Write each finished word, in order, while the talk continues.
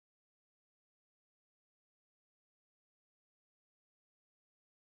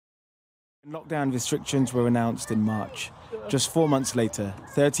Lockdown restrictions were announced in March. Just 4 months later,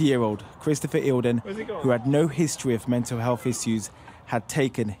 30-year-old Christopher Eildon, who had no history of mental health issues, had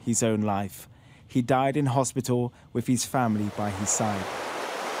taken his own life. He died in hospital with his family by his side.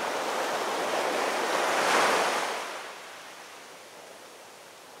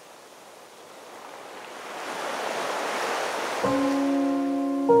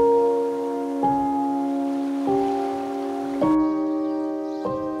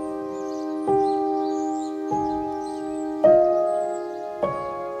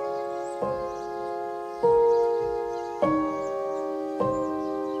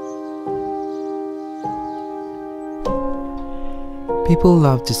 People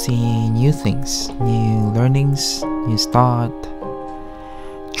love to see new things, new learnings, new start.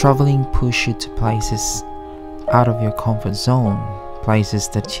 Traveling pushes you to places out of your comfort zone, places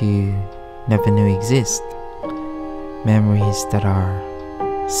that you never knew exist. Memories that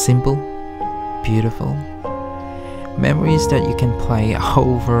are simple, beautiful. Memories that you can play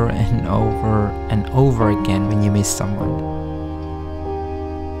over and over and over again when you miss someone.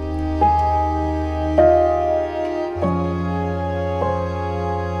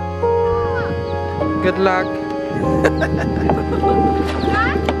 Good luck.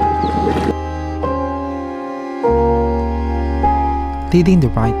 Leading the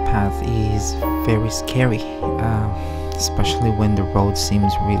right path is very scary, especially when the road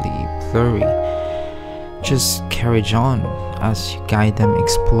seems really blurry. Just carriage on as you guide them,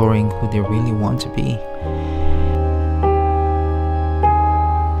 exploring who they really want to be.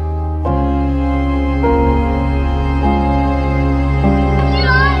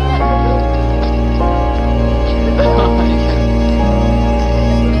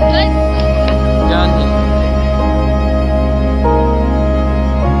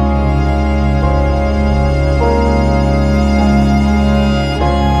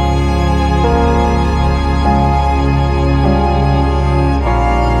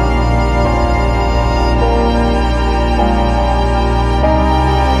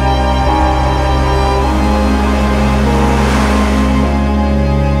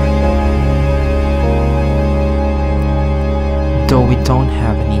 Though we don't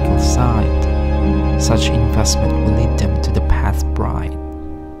have an eagle side, such investment will lead them to the path bright.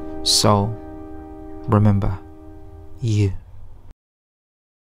 So, remember, you.